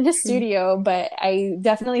done it in a studio, but I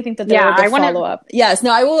definitely think that there will be follow up. Yes,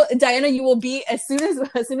 no, I will. Diana, you will be as soon as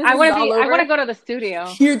I want to go to the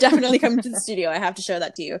studio. You're definitely coming to the studio. I have to show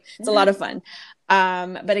that to you. It's a lot of fun.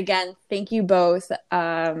 But again, thank you both.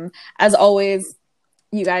 As always,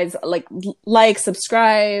 you guys like,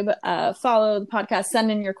 subscribe, follow the podcast,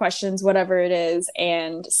 send in your questions, whatever it is,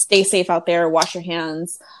 and stay safe out there. Wash your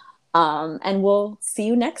hands. And we'll see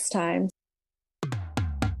you next time.